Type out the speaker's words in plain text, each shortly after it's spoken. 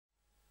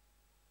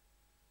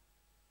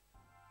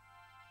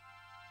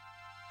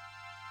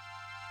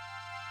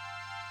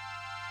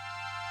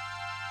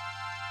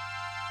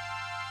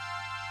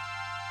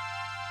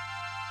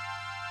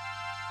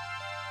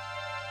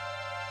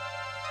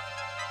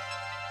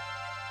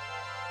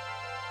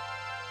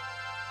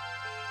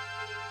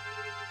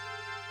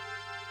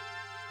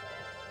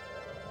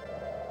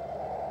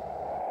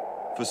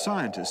For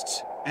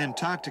scientists,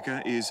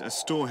 Antarctica is a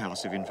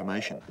storehouse of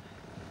information.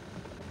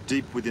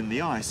 Deep within the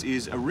ice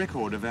is a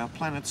record of our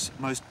planet's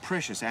most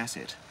precious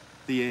asset,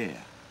 the air.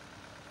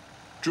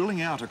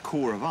 Drilling out a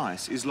core of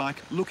ice is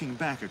like looking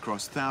back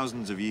across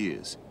thousands of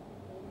years.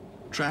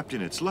 Trapped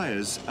in its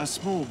layers are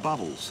small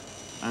bubbles,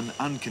 an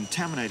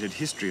uncontaminated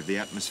history of the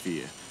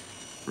atmosphere,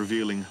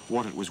 revealing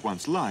what it was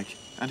once like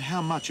and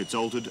how much it's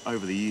altered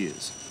over the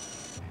years.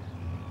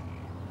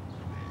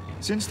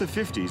 Since the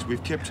 50s,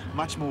 we've kept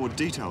much more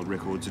detailed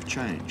records of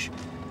change,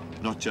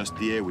 not just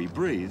the air we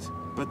breathe,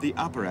 but the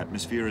upper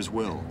atmosphere as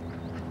well.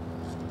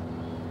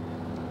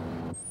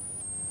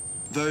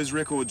 Those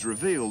records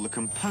reveal the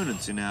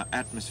components in our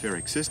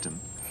atmospheric system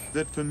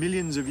that for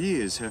millions of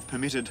years have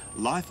permitted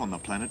life on the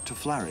planet to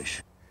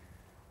flourish.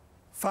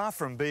 Far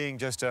from being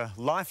just a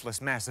lifeless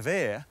mass of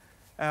air,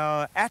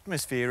 our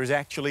atmosphere is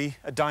actually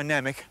a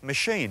dynamic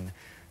machine,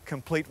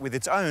 complete with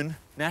its own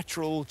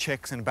natural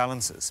checks and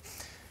balances,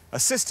 a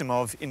system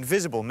of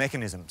invisible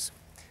mechanisms.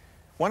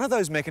 One of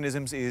those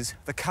mechanisms is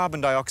the carbon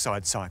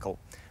dioxide cycle.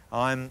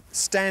 I'm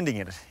standing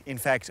in it. In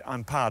fact,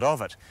 I'm part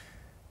of it.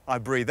 I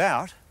breathe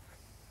out,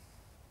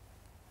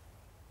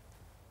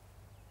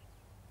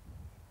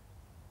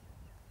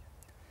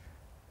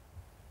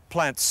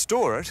 plants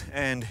store it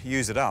and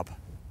use it up.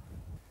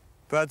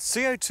 But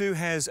CO2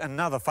 has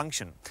another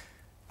function.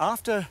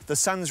 After the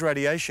sun's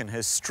radiation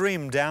has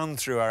streamed down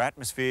through our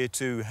atmosphere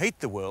to heat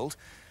the world,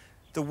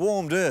 the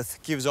warmed Earth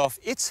gives off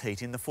its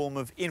heat in the form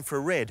of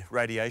infrared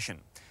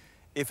radiation.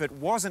 If it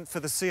wasn't for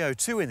the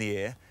CO2 in the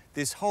air,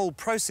 this whole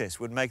process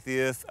would make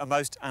the Earth a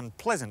most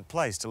unpleasant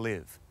place to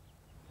live.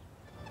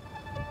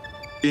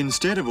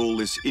 Instead of all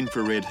this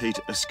infrared heat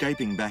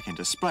escaping back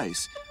into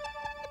space,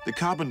 the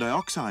carbon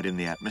dioxide in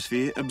the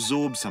atmosphere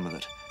absorbs some of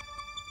it.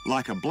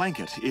 Like a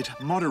blanket, it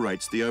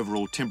moderates the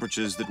overall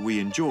temperatures that we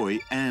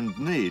enjoy and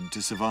need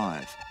to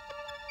survive.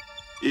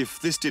 If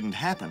this didn't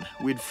happen,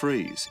 we'd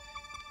freeze.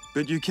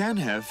 But you can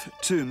have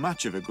too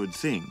much of a good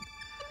thing.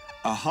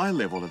 A high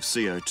level of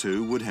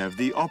CO2 would have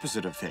the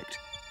opposite effect.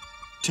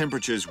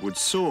 Temperatures would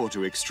soar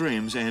to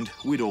extremes and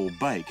we'd all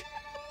bake.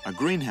 A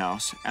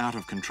greenhouse out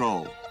of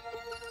control.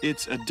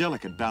 It's a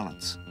delicate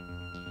balance.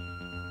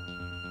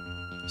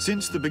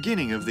 Since the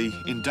beginning of the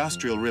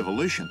Industrial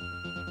Revolution,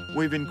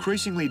 we've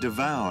increasingly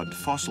devoured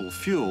fossil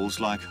fuels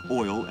like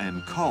oil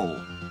and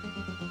coal.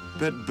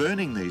 But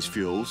burning these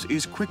fuels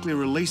is quickly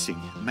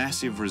releasing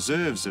massive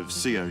reserves of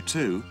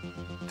CO2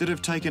 that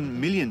have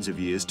taken millions of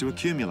years to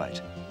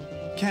accumulate.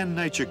 Can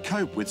nature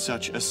cope with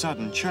such a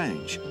sudden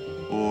change?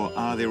 Or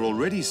are there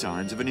already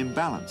signs of an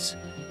imbalance,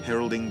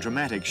 heralding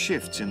dramatic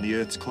shifts in the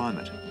Earth's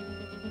climate?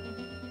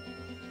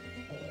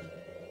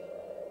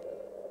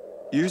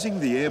 Using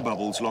the air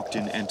bubbles locked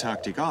in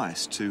Antarctic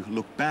ice to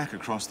look back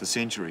across the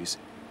centuries,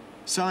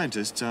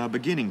 scientists are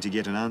beginning to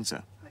get an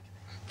answer.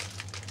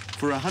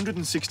 For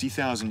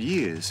 160,000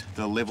 years,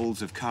 the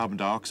levels of carbon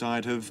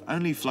dioxide have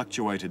only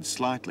fluctuated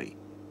slightly.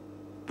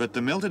 But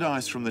the melted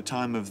ice from the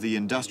time of the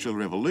Industrial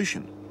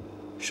Revolution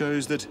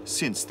shows that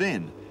since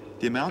then,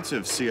 the amounts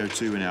of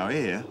CO2 in our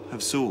air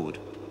have soared.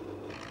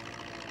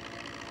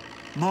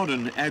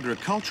 Modern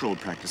agricultural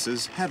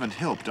practices haven't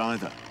helped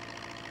either.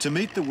 To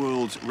meet the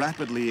world's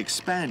rapidly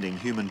expanding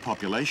human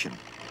population,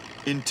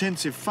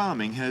 intensive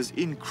farming has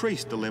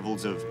increased the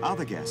levels of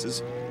other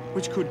gases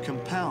which could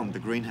compound the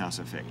greenhouse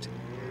effect.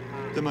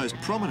 The most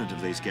prominent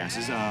of these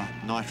gases are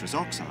nitrous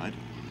oxide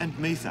and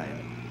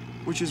methane,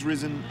 which has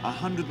risen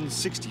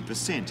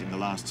 160% in the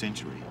last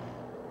century.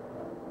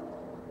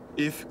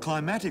 If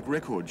climatic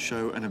records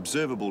show an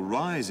observable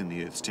rise in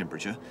the Earth's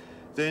temperature,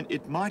 then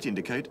it might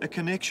indicate a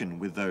connection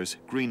with those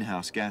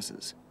greenhouse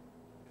gases.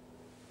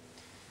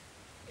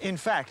 In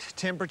fact,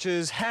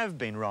 temperatures have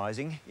been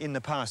rising in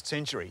the past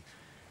century.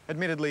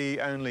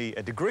 Admittedly, only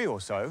a degree or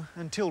so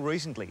until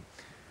recently.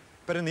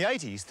 But in the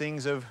 80s,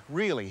 things have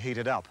really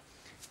heated up.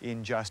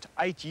 In just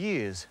 8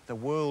 years, the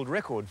world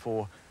record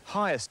for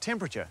highest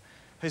temperature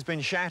has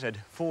been shattered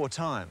 4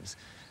 times,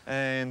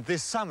 and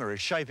this summer is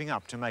shaping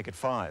up to make it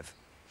 5.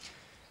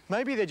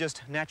 Maybe they're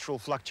just natural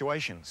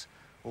fluctuations,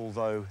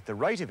 although the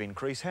rate of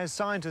increase has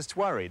scientists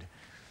worried.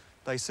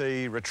 They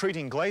see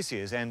retreating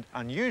glaciers and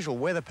unusual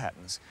weather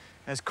patterns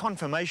as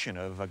confirmation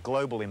of a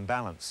global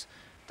imbalance,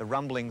 the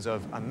rumblings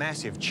of a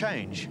massive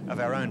change of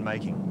our own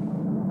making.